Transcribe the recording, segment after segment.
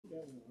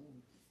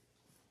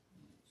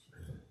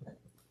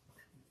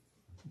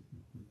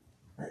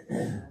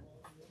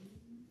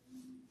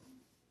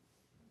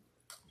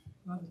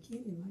Brother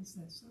Kenny likes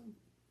that song.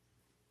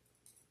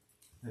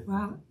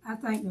 Well, I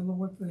thank the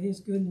Lord for his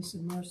goodness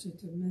and mercy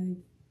to me.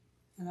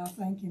 And I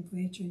thank him for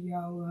each of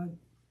y'all. I've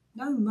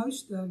known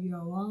most of you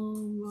a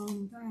long,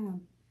 long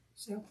time,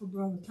 except for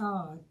Brother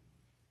Todd.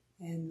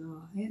 And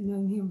I hadn't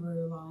known him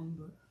very long,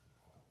 but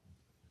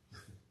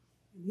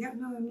you got to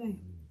know him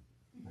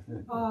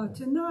now.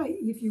 Tonight,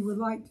 if you would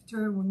like to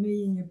turn with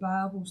me in your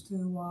Bibles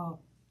to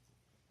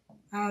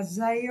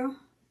Isaiah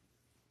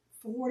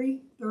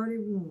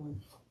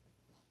 40:31.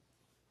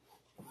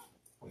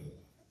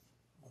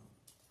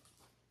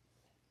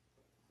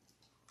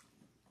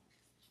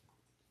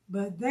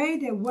 But they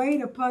that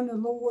wait upon the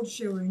Lord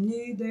shall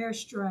renew their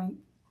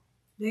strength.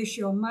 They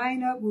shall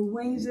mount up with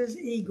wings as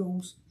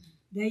eagles.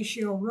 They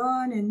shall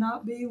run and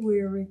not be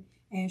weary,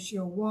 and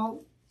shall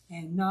walk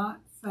and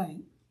not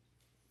faint.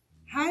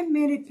 How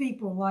many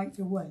people like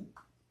to wait?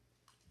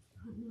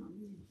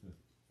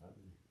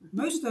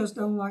 Most of us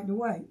don't like to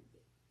wait.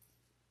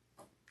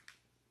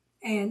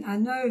 And I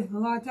know a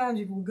lot of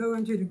times if we go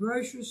into the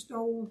grocery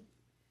store,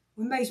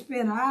 we may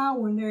spend an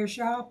hour in there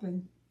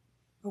shopping,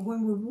 but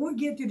when we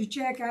get to the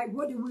checkout,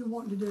 what do we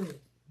want to do?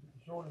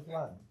 Shortest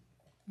line.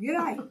 Get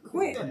out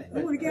quick.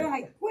 We want to get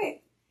out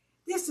quick.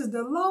 This is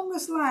the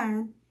longest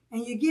line,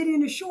 and you get in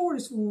the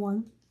shortest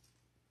one,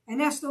 and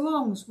that's the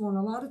longest one.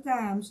 A lot of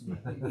times,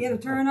 it'll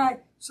turn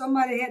out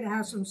somebody had to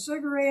have some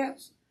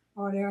cigarettes,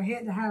 or they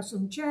had to have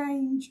some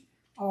change,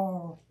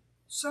 or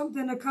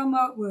something to come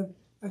up with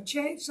a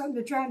check, something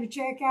they're trying to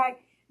check out.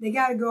 They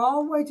got to go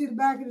all the way to the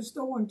back of the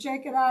store and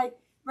check it out,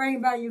 bring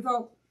it back. You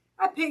go,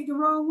 I picked the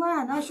wrong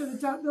line. I should have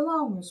took the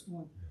longest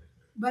one.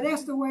 But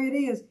that's the way it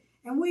is.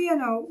 And we in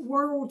a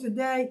world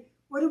today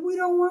where we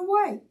don't want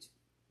to wait.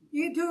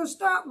 You get to a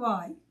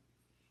stoplight.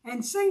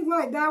 And seems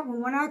like that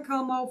one, when I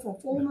come off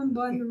of Foreman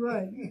Bundy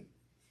Road,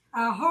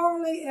 I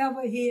hardly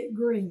ever hit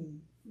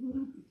green.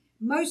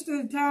 Most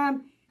of the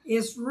time,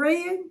 it's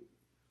red,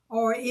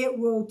 or it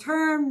will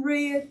turn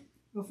red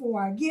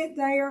before I get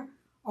there,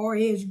 or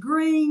it's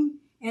green,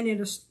 and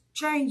it'll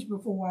change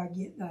before I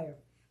get there.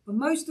 But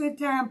most of the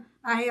time,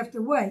 I have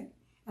to wait.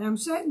 And I'm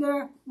sitting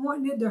there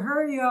wanting it to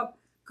hurry up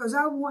because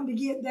I want to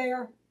get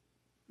there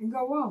and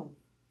go on.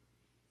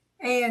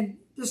 And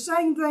the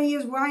same thing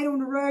is we're out on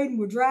the road and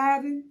we're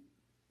driving,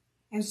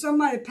 and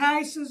somebody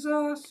passes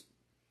us,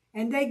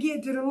 and they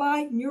get to the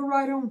light, and you're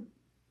right on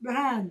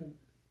behind them.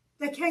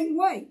 They can't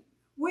wait.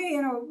 We're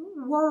in a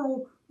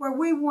world where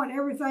we want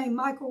everything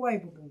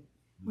microwavable.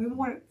 We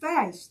want it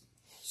fast.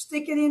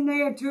 Stick it in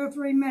there 2 or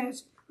 3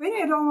 minutes. But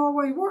it don't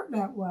always work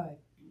that way.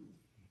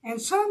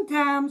 And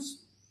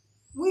sometimes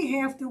we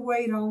have to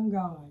wait on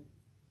God.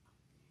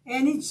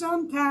 And it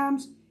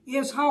sometimes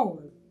is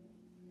hard.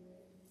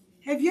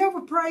 Have you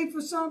ever prayed for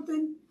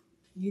something?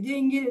 You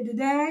didn't get it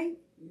today.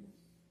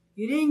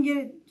 You didn't get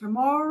it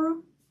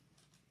tomorrow.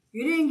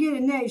 You didn't get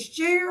it next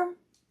year.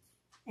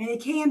 And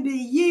it can be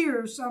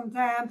years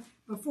sometimes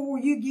before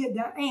you get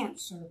the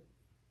answer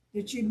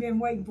that you've been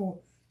waiting for.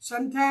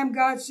 Sometimes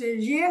God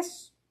says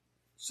yes.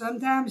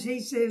 Sometimes he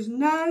says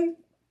no.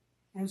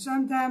 And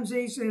sometimes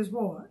he says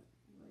what?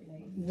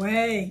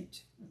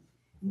 Wait.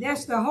 And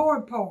that's the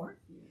hard part.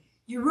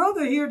 You'd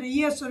rather hear the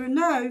yes or the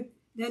no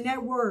than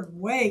that word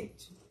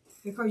wait,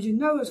 because you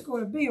know it's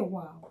going to be a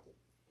while.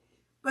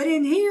 But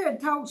in here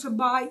it talks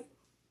about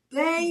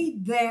they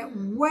that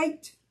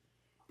wait.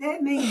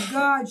 That means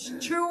God's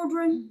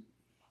children,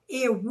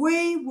 if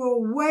we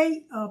will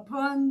wait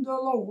upon the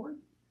Lord.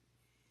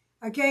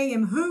 Okay,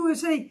 and who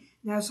is he?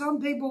 Now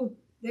some people,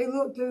 they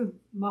look to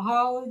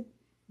Muhammad,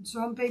 and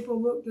some people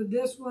look to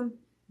this one,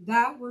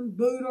 that one,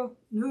 Buddha,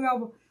 and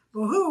whoever.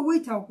 But who are we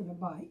talking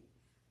about?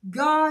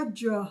 God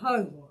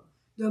Jehovah,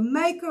 the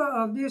maker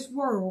of this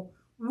world.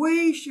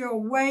 We shall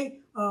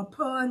wait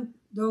upon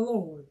the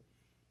Lord.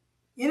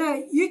 You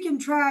know, you can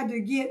try to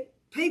get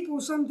people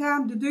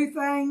sometimes to do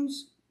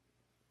things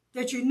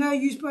that you know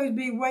you're supposed to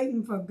be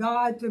waiting for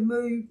God to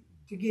move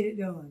to get it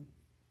done.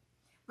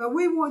 But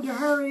we want to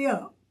hurry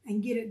up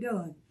and get it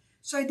done.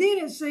 So then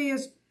it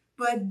says,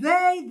 but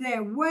they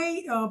that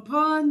wait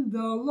upon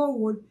the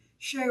Lord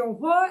shall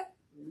what?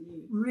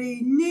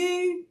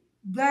 Renew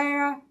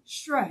their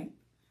strength.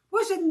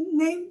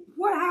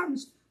 What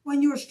happens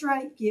when your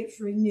strength gets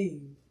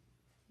renewed?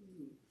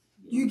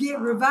 You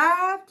get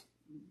revived.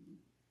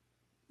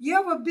 You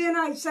ever been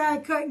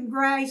outside cutting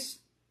grass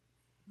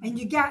and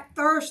you got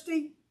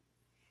thirsty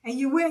and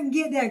you went and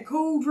get that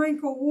cool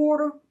drink of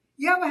water?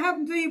 You ever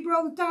happened to you,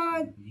 Brother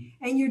Todd?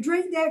 And you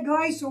drink that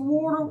glass of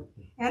water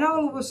and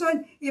all of a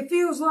sudden it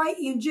feels like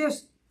in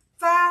just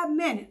 5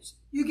 minutes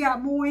you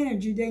got more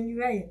energy than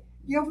you had.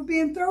 You ever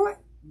been through it?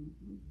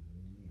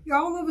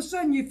 All of a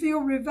sudden you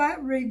feel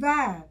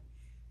revived.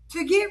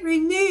 To get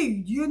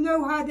renewed, you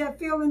know how that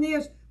feeling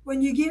is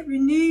when you get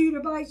renewed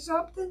about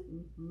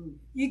something?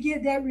 You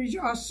get that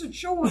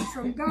assurance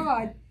from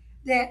God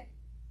that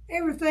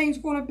everything's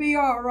going to be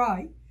all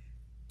right.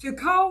 To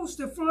cause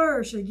to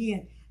flourish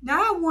again.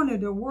 Now, I'm one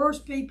of the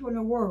worst people in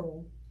the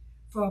world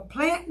for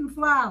planting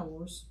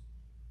flowers,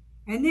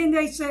 and then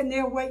they sitting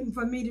there waiting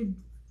for me to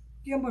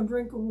give them a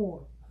drink of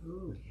water.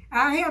 Ooh.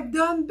 I have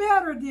done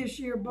better this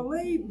year,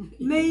 believe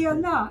me or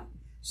not.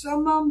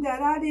 Some of them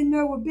that I didn't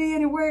know would be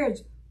anywhere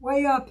is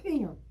way up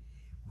here,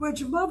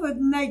 which Mother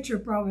Nature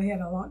probably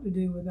had a lot to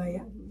do with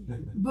that.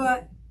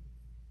 But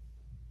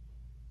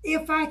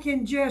if I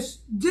can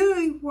just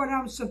do what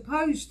I'm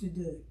supposed to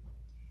do,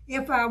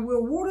 if I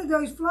will water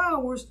those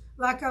flowers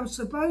like I'm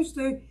supposed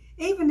to,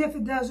 even if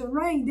it doesn't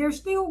rain, they'll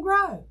still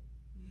grow.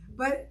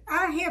 But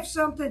I have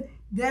something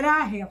that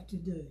I have to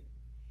do.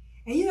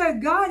 And you know,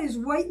 God is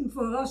waiting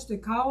for us to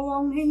call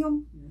on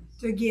Him,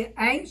 to get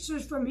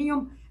answers from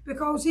Him,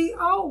 because He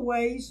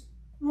always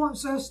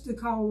wants us to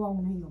call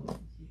on Him.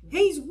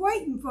 He's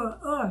waiting for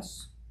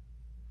us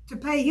to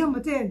pay Him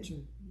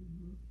attention.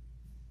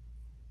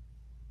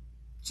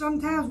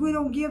 Sometimes we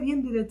don't give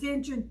Him the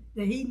attention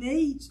that He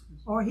needs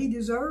or He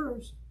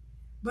deserves,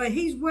 but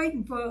He's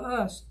waiting for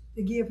us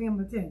to give Him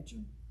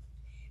attention.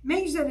 It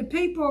means that the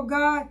people of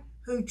God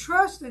who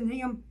trust in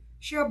Him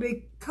shall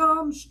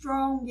become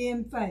strong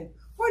in faith.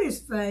 What is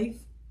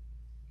faith?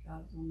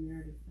 God's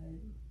unmerited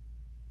favor.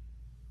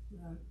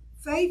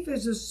 Faith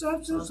is the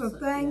substance of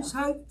things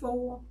hoped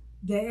for,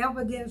 the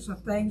evidence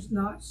of things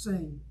not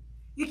seen.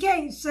 You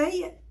can't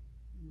see it.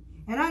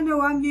 And I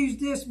know I've used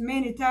this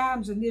many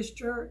times in this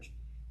church.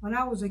 When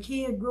I was a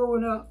kid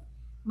growing up,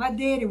 my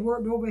daddy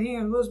worked over here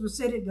in Elizabeth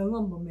City at the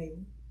lumber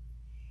mill.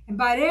 And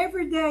about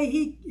every day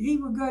he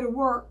would go to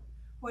work.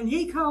 When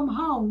he come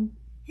home,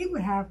 he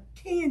would have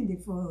candy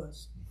for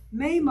us.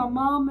 Me, my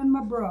mom, and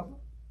my brother.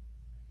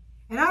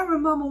 And I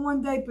remember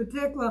one day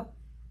particular,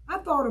 I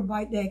thought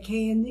about that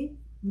candy,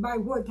 by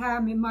what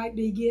time it might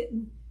be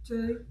getting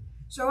to.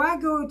 So I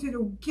go to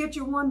the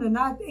kitchen one day and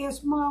I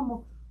ask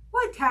Mama,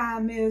 what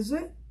time is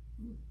it?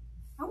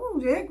 I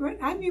wasn't ignorant.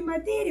 I knew my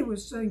daddy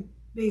would soon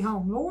be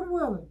home, Lord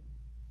willing.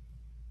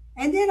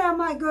 And then I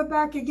might go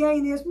back again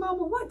and ask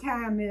Mama, what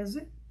time is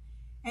it?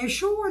 And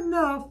sure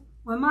enough,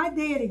 when my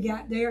daddy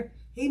got there,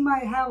 he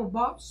might have a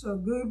box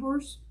of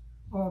Goobers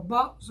or a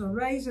box of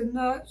Raisin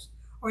Nuts,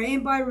 or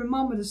anybody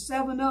remember the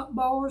 7-Up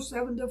bars,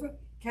 7 different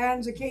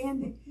kinds of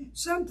candy?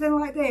 Something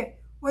like that.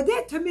 Well,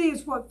 that to me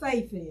is what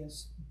faith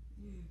is.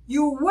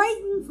 You're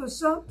waiting for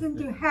something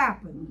to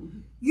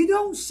happen. You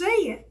don't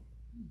see it,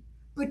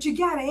 but you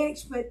got an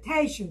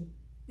expectation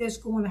that's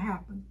going to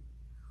happen.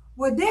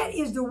 Well, that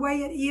is the way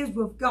it is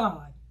with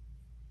God.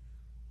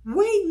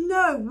 We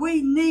know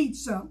we need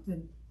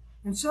something,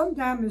 and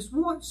sometimes it's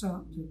want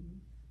something,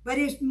 but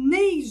it's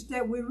needs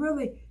that we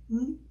really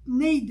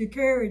need to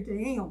carry to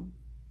Him.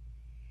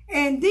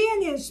 And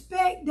then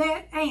expect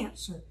that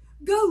answer.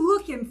 Go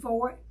looking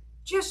for it,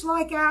 just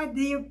like I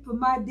did for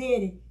my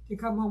daddy to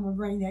come home and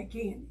bring that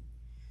candy.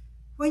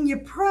 When you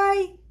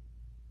pray,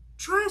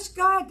 trust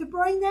God to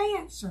bring the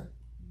answer.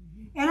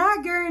 And I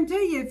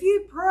guarantee you, if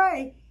you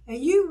pray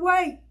and you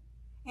wait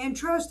and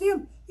trust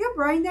Him, He'll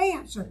bring the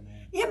answer.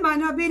 It might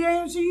not be the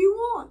answer you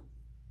want,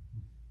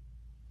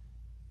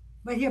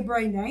 but He'll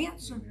bring the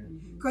answer.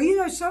 Because you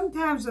know,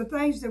 sometimes the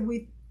things that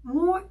we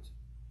want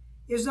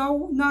is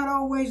not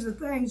always the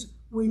things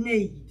we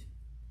need.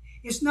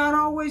 It's not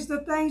always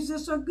the things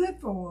that are good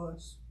for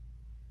us.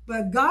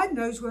 But God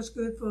knows what's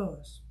good for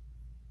us.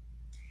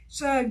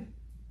 So,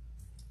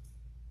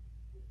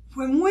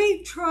 when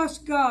we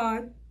trust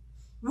God,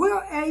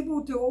 we're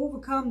able to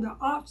overcome the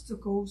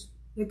obstacles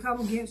that come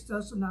against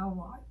us in our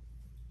life.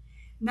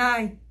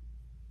 Now,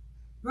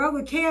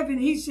 Brother Kevin,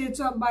 he said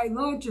something about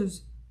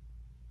lunches.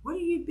 What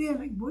have you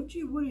been,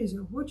 what is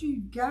it? What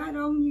you got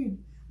on you?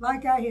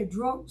 Like I had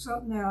drunk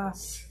something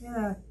else, you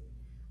know.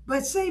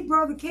 But see,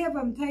 Brother Kevin,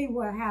 I'm tell you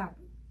what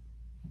happened.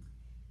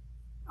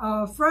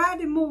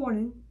 Friday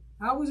morning,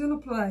 I was in a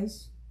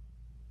place,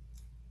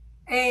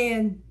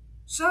 and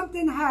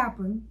something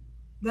happened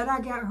that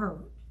I got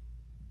hurt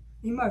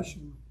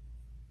emotionally.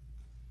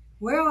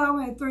 Well, I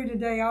went through the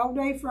day, all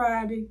day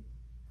Friday.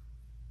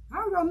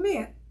 I will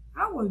admit,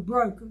 I was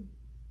broken.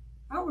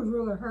 I was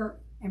really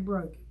hurt and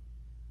broken.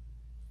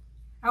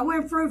 I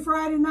went through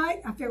Friday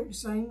night, I felt the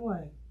same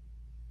way.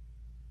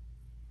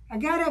 I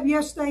got up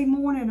yesterday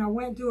morning, I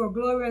went to a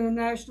Glow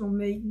International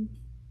meeting,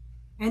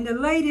 and the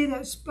lady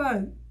that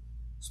spoke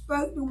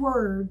the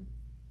word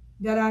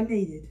that I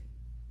needed.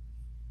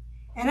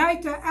 And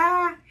after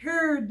I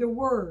heard the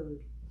word,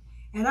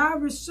 and I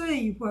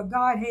received what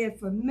God had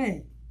for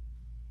me,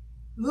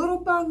 little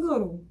by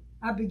little,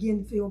 I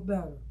began to feel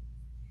better.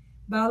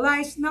 By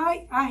last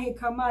night, I had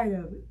come out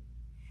of it.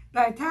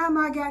 By the time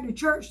I got to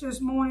church this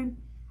morning,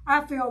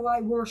 I felt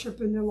like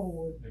worshiping the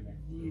Lord.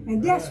 Amen.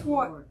 And that's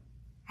what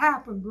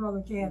happened,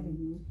 Brother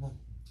Kevin.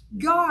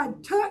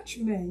 God touched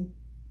me.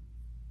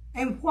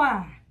 And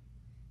why?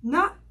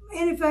 Not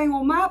anything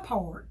on my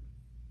part,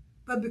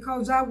 but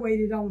because I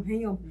waited on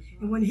Him.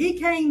 And when He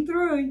came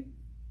through,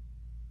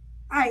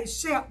 I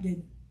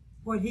accepted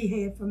what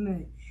He had for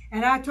me.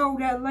 And I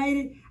told that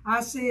lady,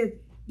 I said,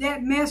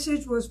 that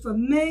message was for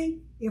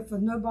me, if for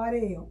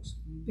nobody else,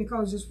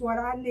 because it's what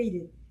I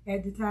needed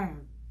at the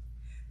time.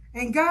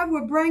 And God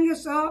will bring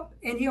us up,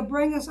 and He'll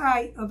bring us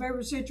out of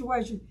every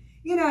situation.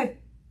 You know,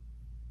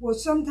 well,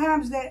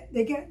 sometimes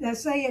they're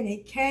saying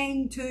it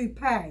came to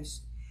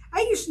pass.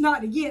 I used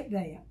not to get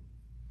that.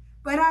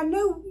 But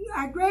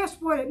I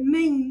grasped what it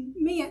meant,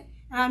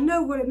 and I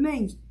know what it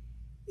means.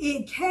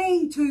 It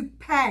came to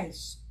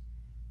pass.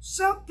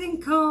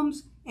 Something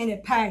comes and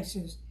it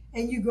passes,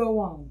 and you go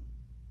on.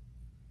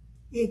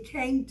 It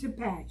came to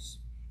pass.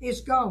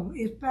 It's gone.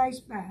 It's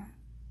passed by.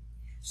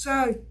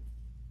 So,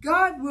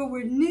 God will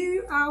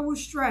renew our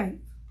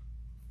strength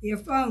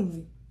if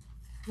only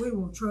we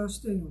will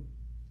trust Him.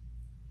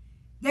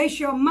 They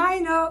shall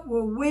mount up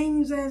with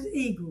wings as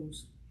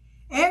eagles.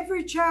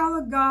 Every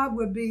child of God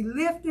will be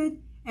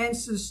lifted and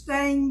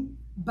sustained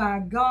by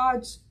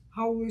God's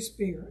Holy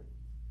Spirit.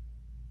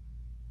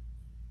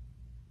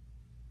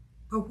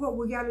 But what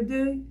we got to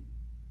do?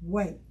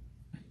 Wait.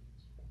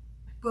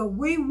 But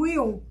we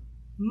will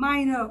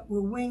mount up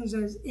with wings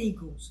as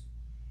eagles.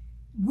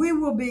 We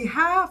will be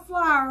high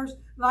flyers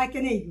like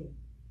an eagle.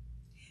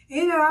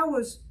 You know, I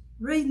was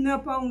reading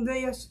up on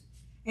this,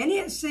 and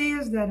it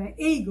says that an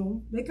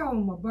eagle, they call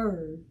them a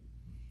bird,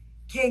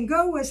 can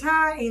go as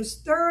high as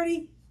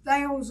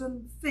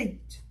 30,000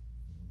 feet.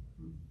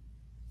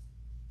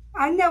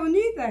 I never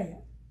knew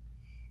that.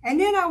 And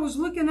then I was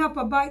looking up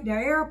about the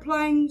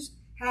airplanes,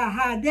 how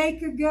high they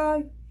could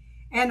go,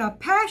 and a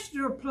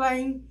passenger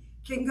plane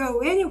can go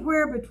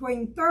anywhere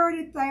between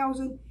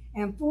 30,000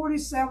 and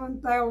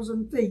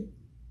 47,000 feet.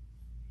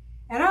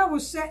 And I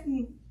was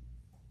sitting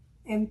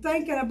and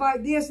thinking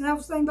about this, and I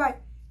was thinking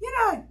about, you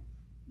know,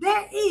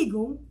 that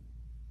eagle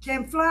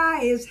can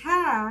fly as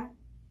high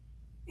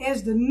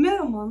as the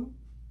minimum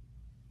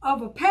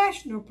of a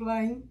passenger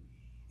plane,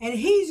 and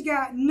he's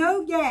got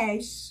no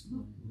gas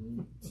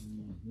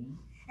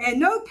and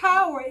no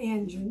power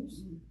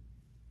engines.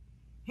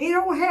 He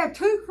don't have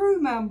 2 crew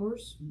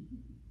members.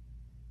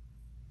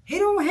 He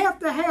don't have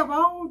to have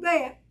all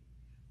that,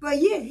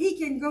 but yet he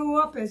can go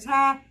up as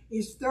high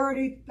as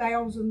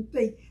 30,000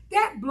 feet.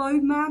 That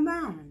blew my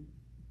mind.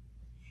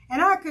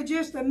 And I could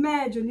just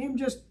imagine him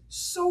just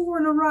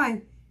soaring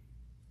around.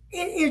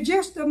 It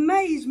just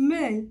amazed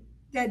me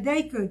that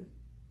they could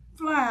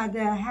fly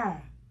that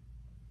high.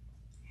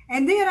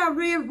 And then I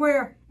read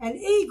where an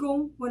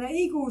eagle, when an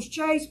eagle is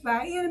chased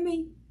by an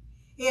enemy,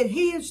 it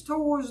heads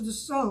towards the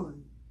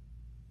sun.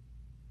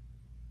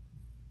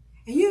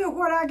 And you know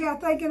what I got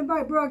thinking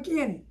about, Brother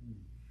Kenny?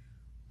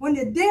 When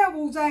the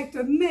devil's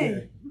after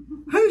me,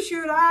 who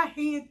should I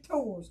head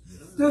towards?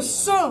 The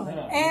sun,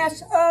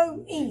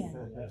 S-O-N.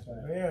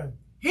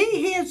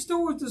 He heads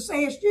towards the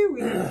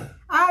S-U-N.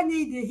 I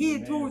need to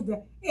head towards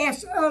the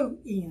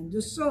S-O-N,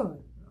 the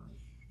sun.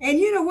 And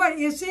you know what?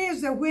 It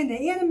says that when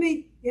the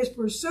enemy is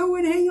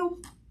pursuing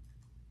him,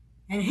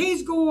 and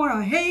he's going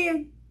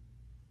ahead,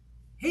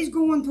 he's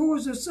going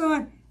towards the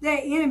sun,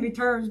 that enemy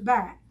turns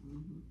back.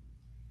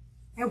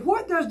 And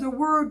what does the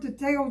word that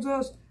tells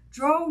us?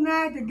 Draw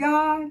nigh to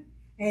God,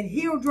 and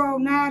He'll draw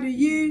nigh to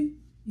you.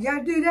 You got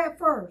to do that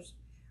first.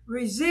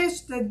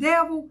 Resist the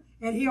devil,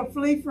 and he'll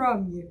flee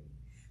from you.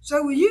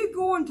 So when you're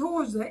going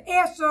towards the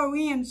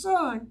S-O-N,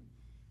 sun,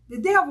 the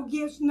devil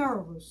gets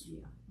nervous.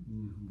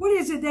 What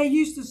is it they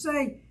used to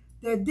say?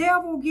 The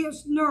devil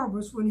gets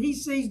nervous when he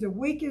sees the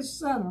weakest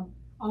sinner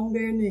on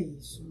their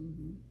knees.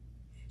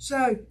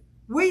 So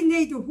we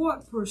need to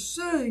what?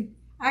 Pursue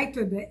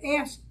after the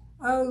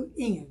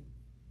S-O-N.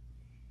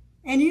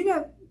 And you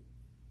know,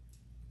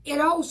 it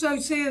also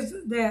says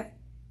that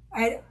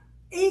an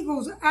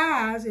eagle's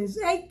eyes is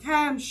 8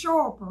 times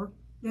sharper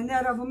than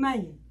that of a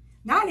man.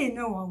 Now, I didn't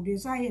know all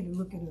this. I had to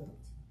look it up.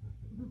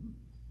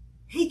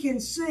 He can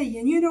see.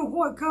 And you know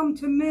what come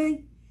to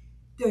me?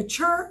 The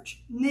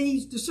church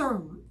needs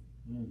discernment.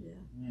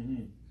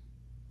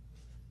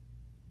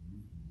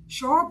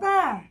 Sharp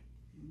eye.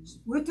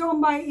 We're talking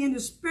about in the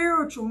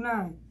spiritual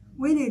now.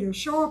 We need a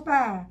sharp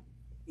eye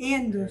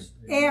in the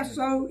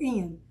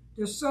S-O-N,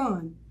 the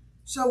sun.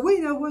 So we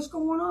know what's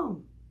going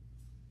on.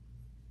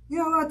 You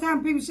know, a lot of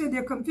times people say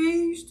they're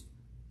confused.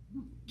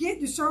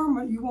 Get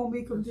discernment, you won't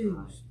be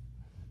confused.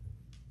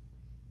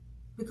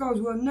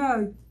 Because we'll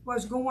know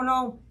what's going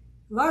on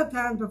a lot of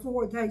times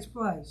before it takes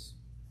place.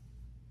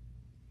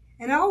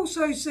 And it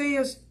also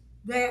says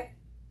that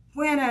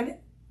when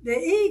the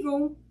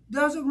eagle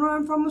doesn't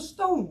run from a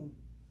storm.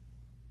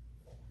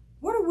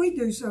 What do we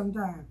do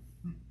sometimes?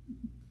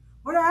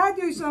 What do I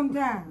do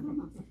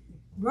sometimes?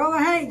 Brother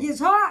Hank, it gets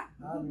hot.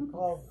 Hide in the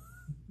closet.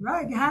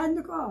 Right, hide in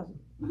the closet.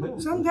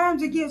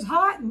 Sometimes it gets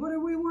hot, and what do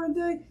we want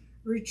to do?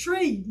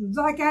 Retreat. It's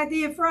like I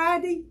did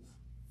Friday.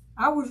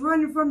 I was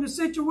running from the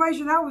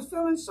situation. I was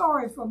feeling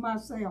sorry for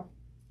myself.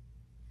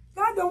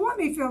 God don't want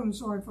me feeling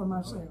sorry for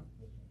myself.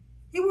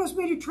 He wants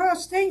me to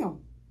trust Him.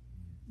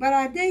 But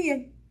I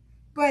did.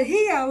 But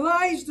He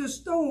allows the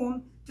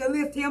storm to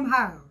lift Him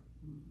higher.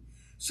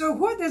 So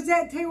what does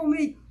that tell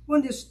me?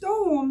 When the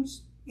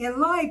storms in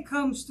life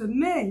comes to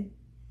me,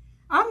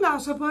 I'm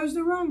not supposed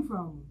to run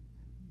from them.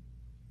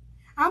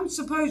 I'm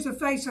supposed to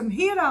face them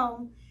head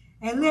on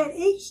and let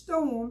each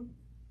storm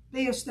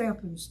be a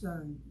stepping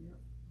stone.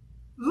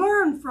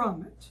 Learn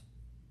from it.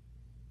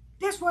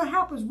 That's what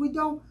happens. We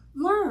don't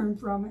learn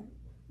from it.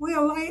 We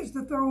allow it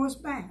to throw us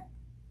back.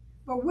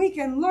 But we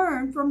can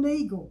learn from the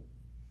eagle.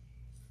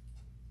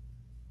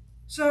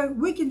 So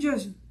we can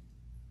just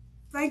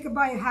think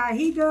about how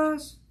he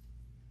does.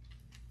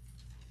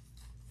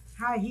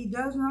 How he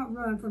does not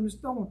run from the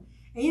storm.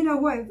 And you know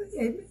what?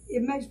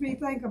 It makes me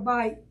think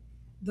about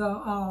the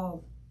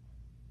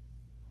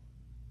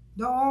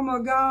armor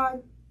of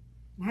God.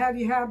 Have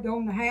you have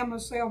on the hammer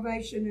of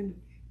salvation and the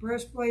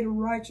breastplate of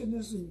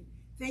righteousness and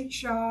feet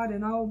shod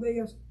and all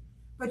this.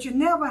 But you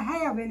never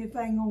have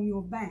anything on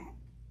your back.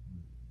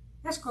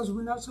 That's because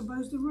we're not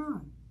supposed to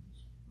run.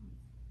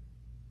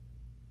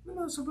 We're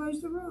not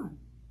supposed to run.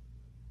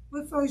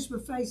 We're supposed to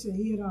face it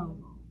head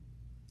on.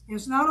 And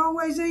it's not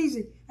always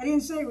easy. I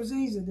didn't say it was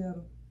easy,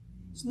 devil.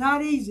 It's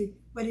not easy,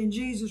 but in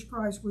Jesus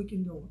Christ we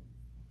can do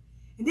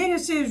it. And then it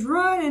says,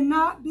 run and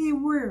not be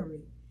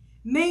weary.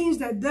 Means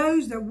that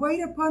those that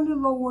wait upon the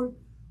Lord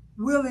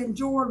will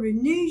enjoy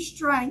renewed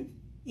strength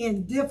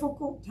in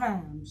difficult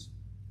times.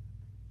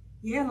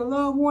 You had a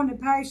loved one that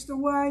passed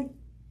away?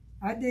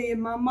 I did.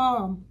 My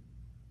mom.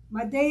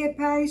 My dad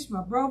passed,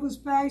 my brothers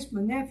passed,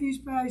 my nephews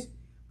passed.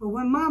 But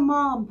when my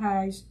mom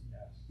passed,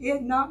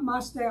 it knocked my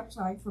steps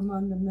out from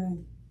under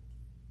me.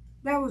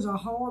 That was a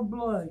hard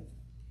blow.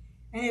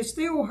 And it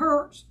still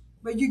hurts,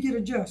 but you get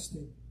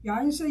adjusted. Yeah, I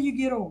didn't say you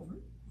get over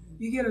it.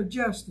 You get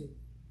adjusted.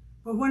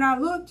 But when I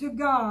look to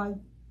God,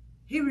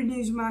 he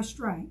renews my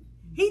strength.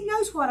 He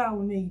knows what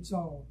our needs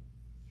are.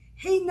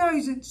 He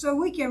knows it so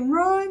we can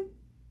run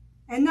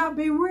and not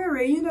be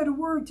weary. You know, the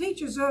word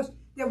teaches us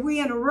that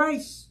we're in a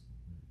race.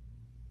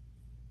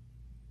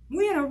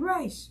 We're in a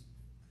race.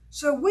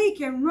 So we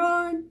can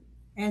run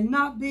and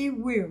not be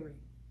weary.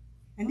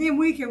 And then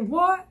we can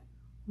what?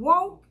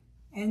 Walk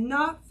and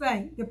not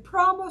faint. The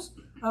promise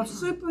of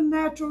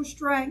supernatural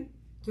strength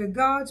to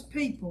God's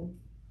people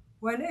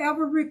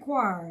whenever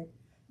required,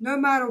 no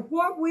matter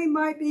what we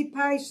might be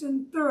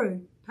passing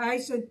through.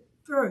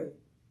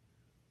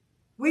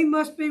 We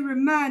must be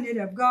reminded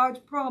of God's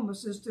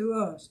promises to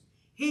us.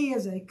 He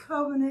is a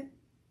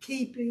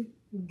covenant-keeping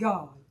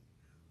God.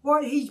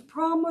 What he's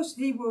promised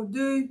he will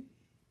do,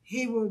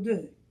 he will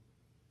do.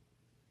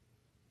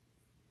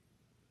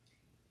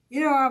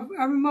 You know,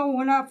 I remember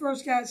when I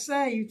first got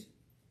saved,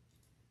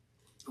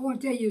 I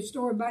want to tell you a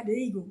story about the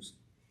eagles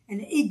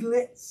and the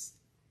eaglets.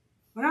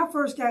 When I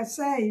first got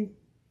saved,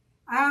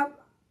 I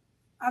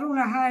don't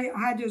know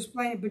how to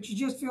explain it, but you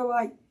just feel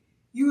like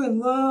you're in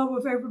love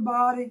with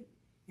everybody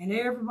and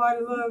everybody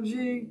loves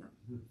you.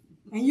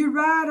 And you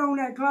ride on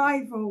that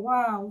cloud for a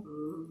while,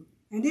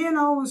 and then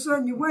all of a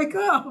sudden you wake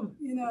up,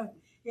 you know.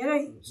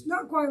 It's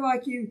not quite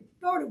like you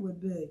thought it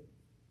would be.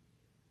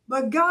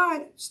 But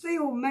God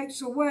still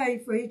makes a way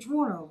for each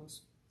one of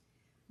us.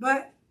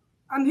 But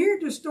I'm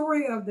hearing the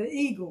story of the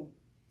eagle.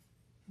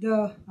 I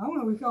don't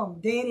know what we call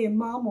them, daddy and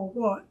mom or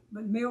what,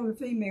 but male and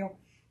female.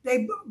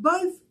 They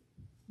both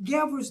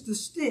gathers the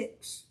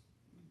sticks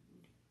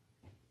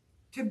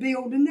to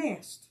build a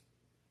nest.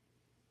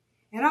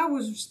 And I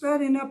was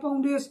studying up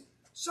on this.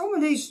 Some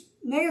of these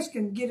nests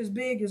can get as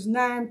big as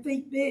 9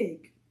 feet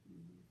big.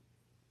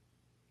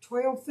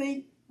 12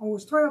 feet, or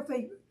it's 12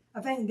 feet,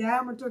 I think, in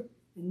diameter,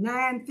 and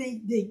 9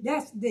 feet deep.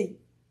 That's deep.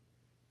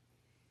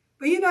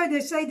 But you know, they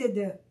say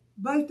that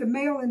both the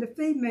male and the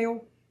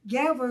female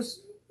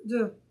gathers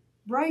the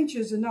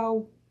branches and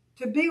all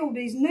to build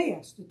these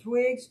nests, the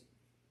twigs.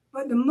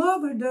 But the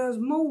mother does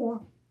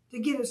more to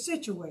get it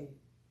situated.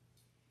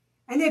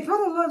 And they put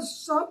a little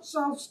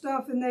soft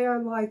stuff in there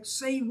like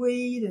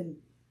seaweed and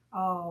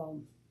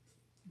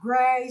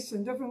grass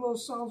and different little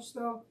soft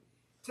stuff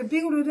to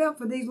build it up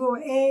for these little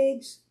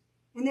eggs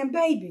and then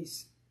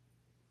babies.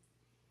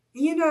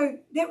 And you know,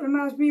 that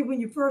reminds me of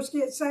when you first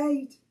get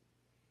saved.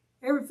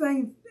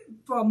 Everything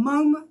for a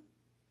moment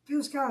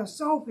feels kind of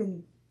soft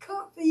and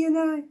comfy, you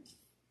know.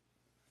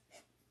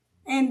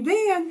 And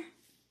then,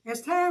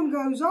 as time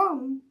goes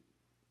on,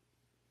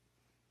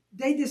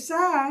 they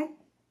decide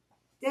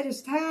that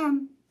it's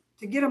time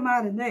to get them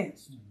out of the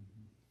nest.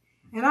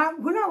 And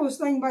when I was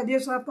thinking about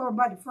this, I thought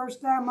about the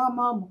first time my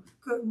mama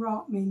couldn't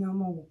rock me no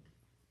more.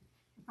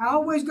 I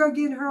always go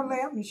get in her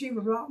lap and she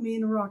would rock me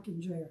in the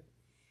rocking chair.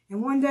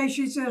 And one day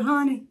she said,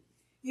 honey,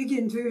 you're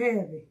getting too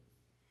heavy.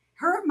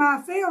 Hurt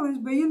my feelings,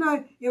 but you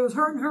know, it was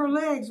hurting her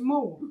legs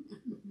more.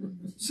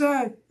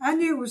 So I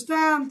knew it was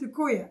time to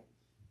quit.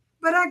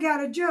 But I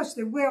got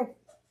adjusted. Well,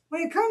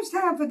 when it comes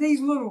time for these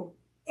little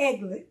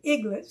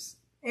eaglets,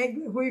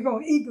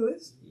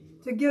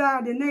 to get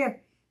out of the nest,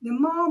 the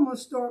mama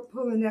start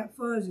pulling that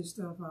fuzzy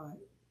stuff out.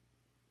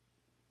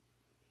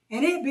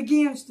 And it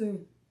begins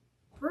to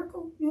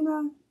prickle, you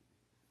know.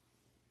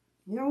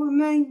 You know what I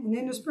mean? And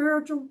in the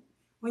spiritual,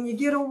 when you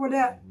get over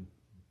that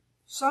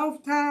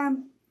soft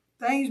time,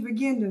 things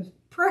begin to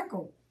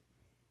prickle.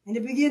 And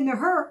they begin to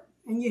hurt.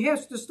 And you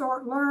have to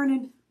start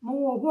learning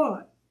more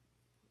what?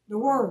 The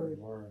Word.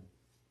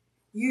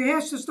 You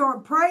have to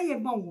start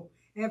praying more.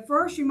 At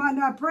first, you might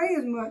not pray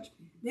as much.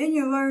 Then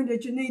you learn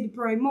that you need to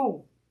pray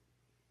more.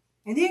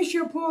 And then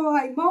she'll pull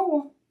out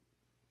more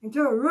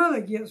until it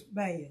really gets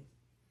bad.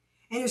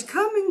 And it's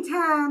coming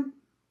time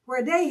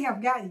where they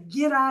have got to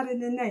get out of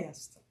the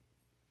nest.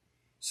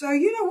 So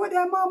you know what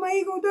that mama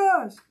eagle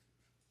does?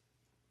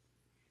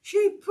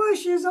 She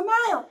pushes them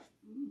out.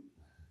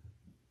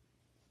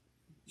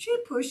 She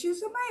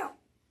pushes them out.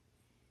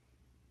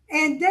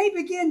 And they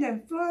begin to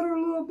flutter a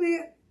little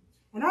bit.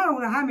 And I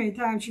don't know how many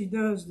times she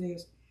does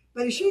this.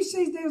 But if she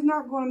sees they're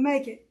not going to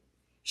make it,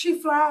 she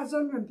flies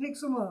under and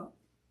picks them up.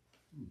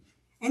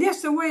 And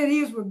that's the way it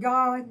is with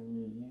God.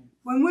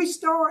 When we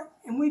start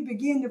and we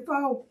begin to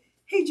fall,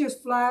 He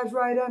just flies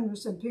right under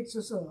us and picks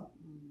us up.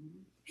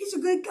 He's a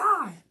good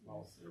God.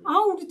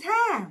 All the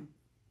time.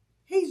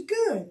 He's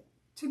good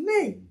to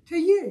me, to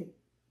you.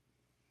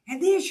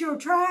 And then she'll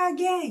try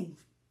again.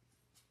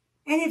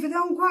 And if it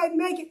don't quite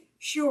make it,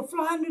 she'll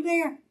fly under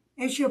there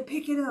and she'll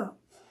pick it up.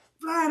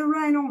 Fly it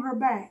around on her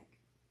back.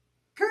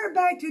 Carry it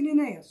back to the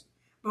nest.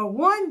 But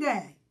one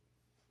day,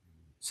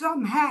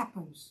 something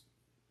happens.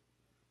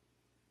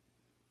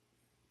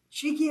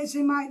 She gets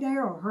him out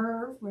there, or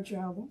her,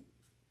 whichever,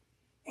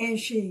 and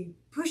she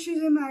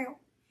pushes him out,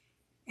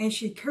 and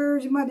she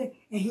carries him out there,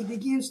 and he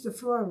begins to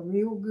flutter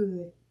real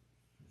good.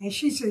 And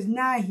she says,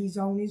 now he's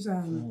on his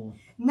own.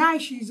 Now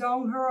she's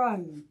on her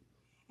own.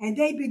 And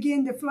they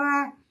begin to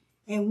fly,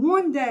 and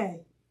one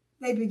day,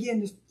 they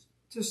begin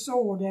to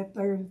soar that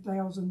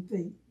 30,000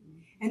 feet.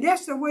 And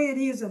that's the way it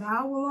is in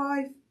our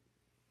life.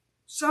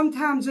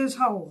 Sometimes it's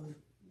hard.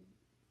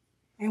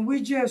 And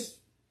we just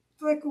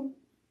fickle,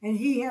 and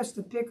He has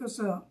to pick us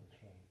up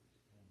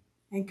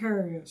and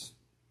carry us.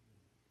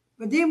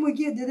 But then we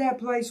get to that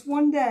place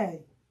one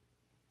day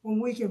when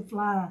we can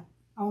fly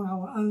on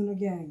our own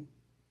again.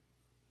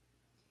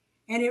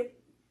 And it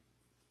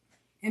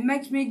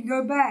makes me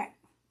go back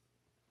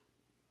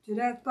to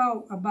that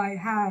thought about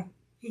how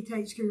He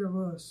takes care of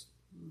us.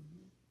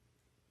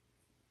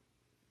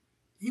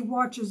 He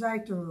watches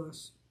after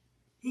us.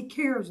 He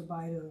cares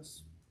about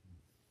us.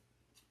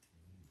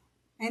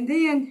 And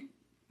then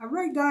I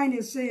wrote down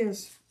it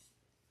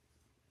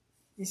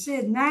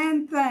said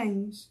 9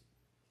 things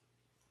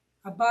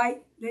about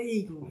the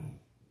eagle.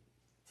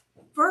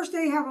 First,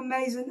 they have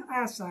amazing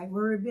eyesight.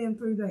 We've been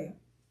through that.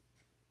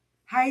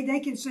 Hey, they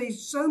can see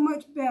so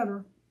much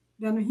better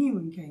than a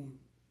human can.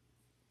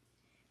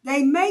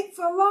 They mate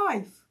for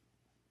life.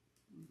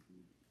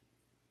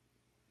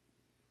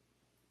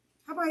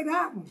 How about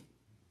that one?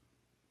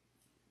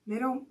 They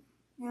don't,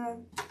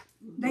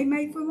 they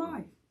mate for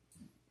life.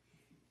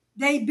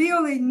 They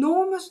build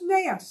enormous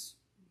nests.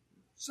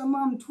 Some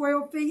of them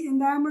 12 feet in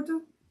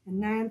diameter and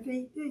 9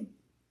 feet deep.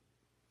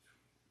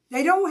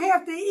 They don't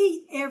have to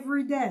eat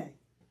every day.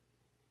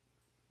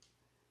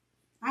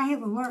 I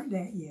haven't learned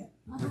that yet.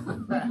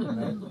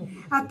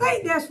 I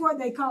think that's what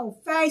they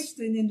call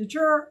fasting in the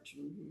church,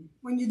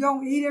 when you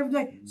don't eat every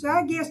day. So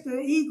I guess the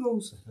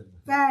eagles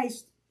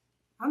fast.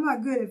 I'm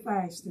not good at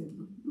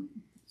fasting.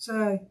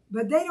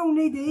 But they don't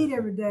need to eat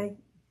every day.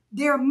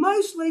 They're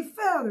mostly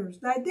feathers.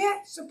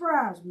 That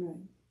surprised me.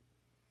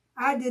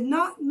 I did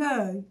not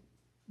know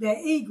that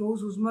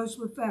eagles was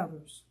mostly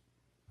feathers,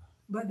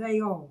 but they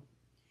are.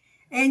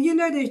 And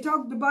they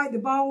talked about the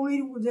bald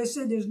eagle. They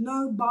said there's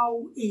no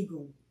bald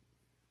eagle.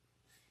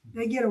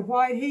 They get a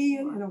white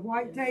head and a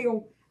white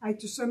tail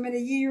after so many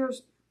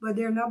years, but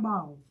they're not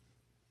bald.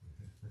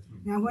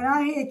 Now, when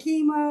I had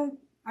chemo,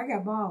 I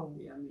got bald.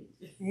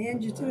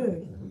 And you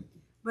too.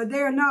 But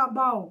they're not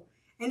bald.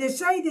 And they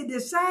say that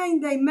the sign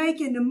they make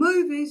in the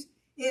movies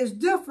is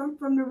different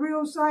from the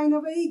real sign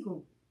of an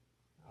eagle.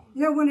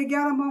 When they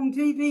got them on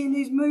TV in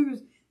these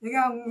movies, they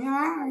got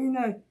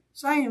them,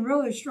 saying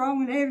really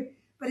strong and heavy.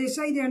 But they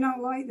say they're not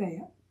like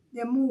that.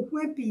 They're more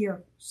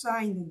whippier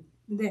signing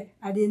than that.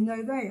 I didn't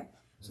know that.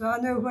 So I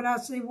know when I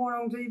see one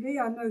on TV,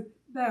 I know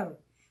better.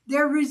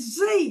 They're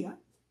resilient.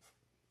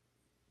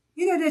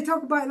 They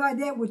talk about it like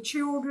that with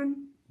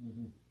children.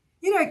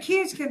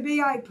 Kids can be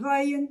out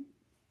playing,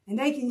 and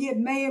they can get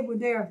mad with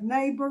their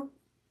neighbor,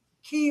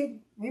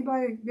 kid.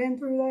 Anybody been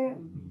through that?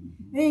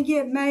 They can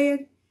get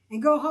mad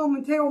and go home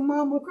and tell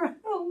mama, cry,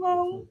 oh,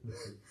 Mama,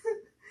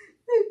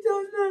 they've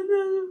done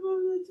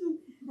that.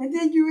 And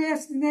then you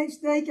ask the next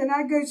day, can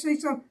I go see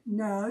some?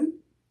 No,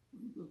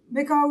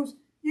 because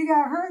you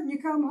got hurt and you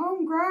come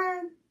home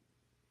crying.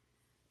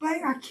 But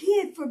a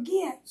kid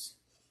forgets.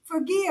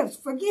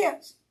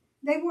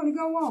 They want to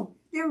go on.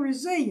 They're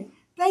resilient.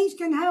 Things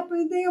can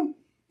happen to them,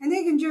 and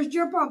they can just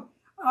jump up.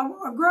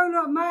 A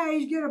grown-up my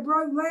age get a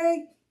broke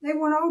leg, they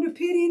want all the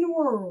pity in the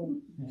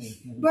world.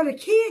 But a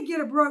kid get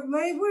a broke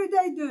leg, what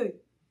do?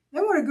 They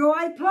want to go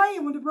out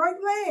playing with a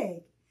broke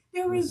leg.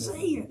 They're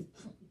resilient.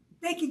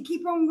 They can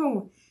keep on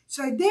going.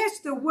 So that's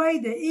the way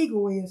the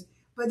eagle is.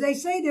 But they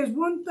say there's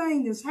one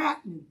thing that's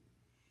happening.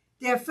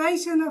 They're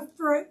facing a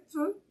threat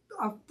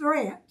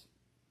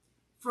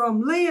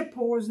from lead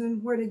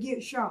poisoning where they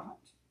get shot.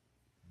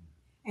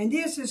 And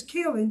this is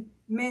killing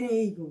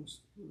many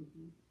eagles.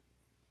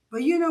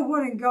 But you know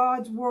what? In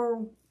God's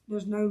world,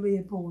 there's no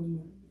lead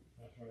poisoning.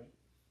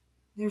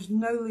 There's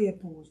no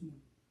lead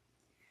poisoning.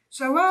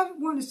 So I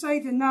want to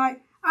say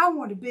tonight, I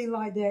want to be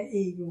like that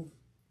eagle.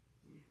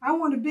 I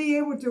want to be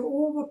able to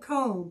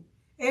overcome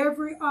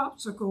every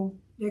obstacle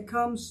that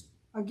comes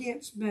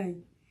against me.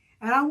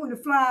 And I want to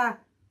fly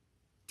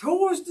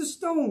towards the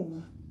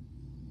storm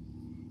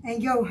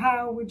and go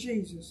higher with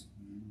Jesus.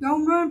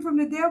 Don't run from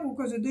the devil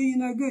because it'll do you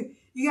no good.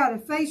 You got to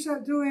face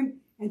up to him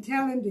and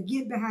tell him to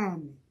get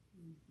behind me.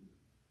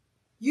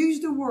 Use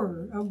the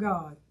word of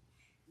God.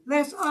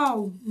 Let's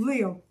all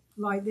live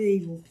like the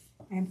eagle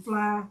and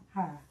fly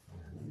high.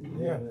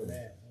 Yeah.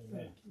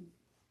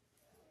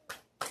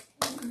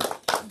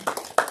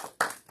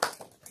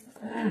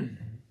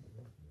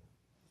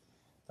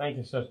 Thank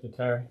you, Sister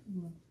Terry.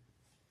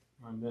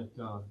 And that,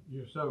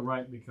 you're so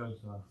right because,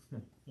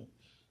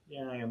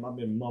 yeah, I am. I've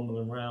been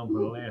mumbling around for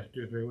the last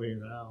 2 or 3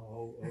 weeks.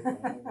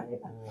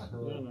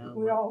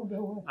 We all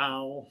do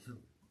it.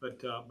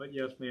 But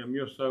yes, ma'am,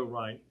 you're so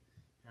right,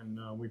 and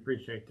we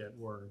appreciate that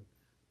word.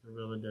 We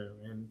really do.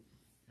 And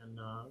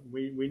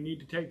we need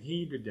to take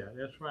heed to that.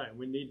 That's right.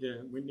 We need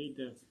to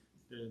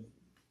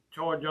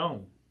charge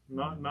on,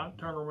 not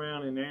turn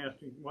around and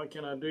ask, what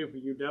can I do for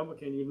you, devil?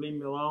 Can you leave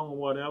me alone or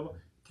whatever?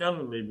 Tell him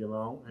to leave you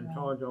alone and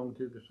charge on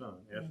to the Son.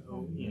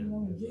 S-O-N.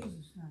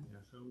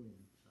 S-O-N.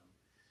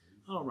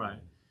 All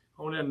right.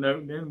 On that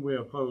note, then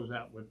we'll close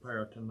out with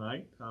prayer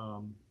tonight.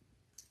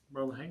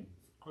 Brother Hank,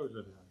 close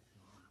it out.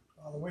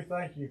 Father, we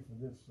thank you for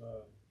this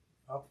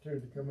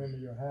opportunity to come into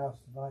your house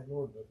tonight,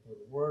 Lord, for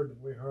the word that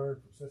we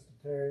heard from Sister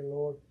Terry,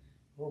 Lord.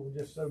 Lord, we're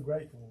just so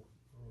grateful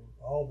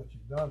for all that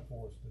you've done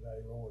for us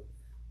today, Lord.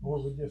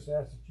 Lord, we just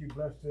ask that you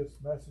bless this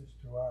message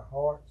to our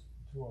hearts,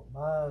 to our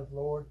minds,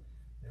 Lord,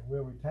 and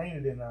we'll retain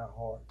it in our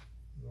heart,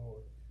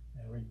 Lord,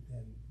 and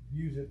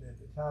use it at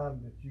the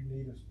time that you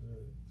need us to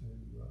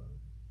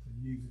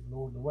use it,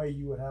 Lord, the way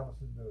you would have us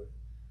to do it.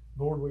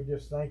 Lord, we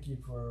just thank you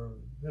for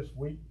this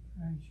week.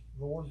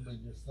 Lord, we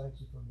just thank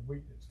you for the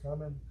week that's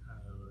coming.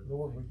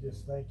 Lord, we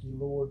just thank you,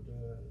 Lord,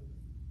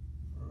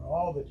 for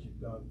all that you've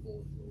done for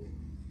us, Lord.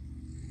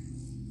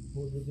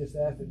 Lord, we just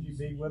ask that you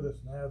be with us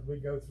now as we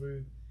go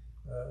through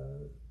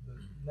the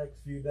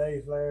next few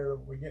days,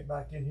 Lord. We get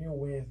back in here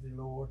Wednesday,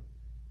 Lord,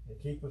 and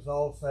keep us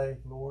all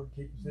safe, Lord.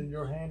 Keep us in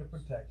your hand of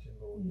protection,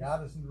 Lord.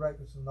 Guide us and direct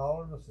us in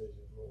all our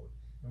decisions, Lord.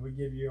 And we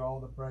give you all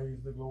the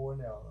praise, the glory,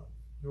 and the honor.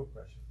 Your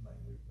precious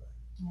name we pray.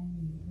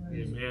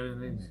 Amen.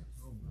 Amen.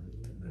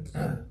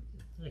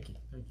 Thank you.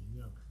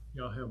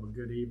 Y'all have a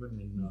good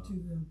evening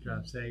and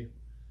drive safe.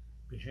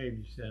 Behave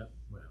yourself.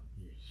 Well,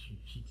 yeah,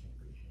 she can't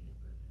behave,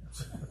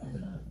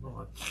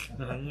 but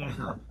I'm going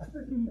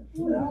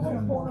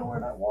to point over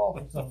that wall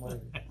for some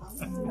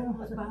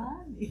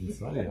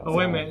reason. Oh,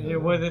 wait a minute.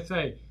 What did they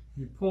say?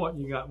 You point,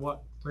 you got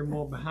what? 3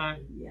 more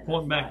behind?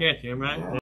 Pointing back at you, right?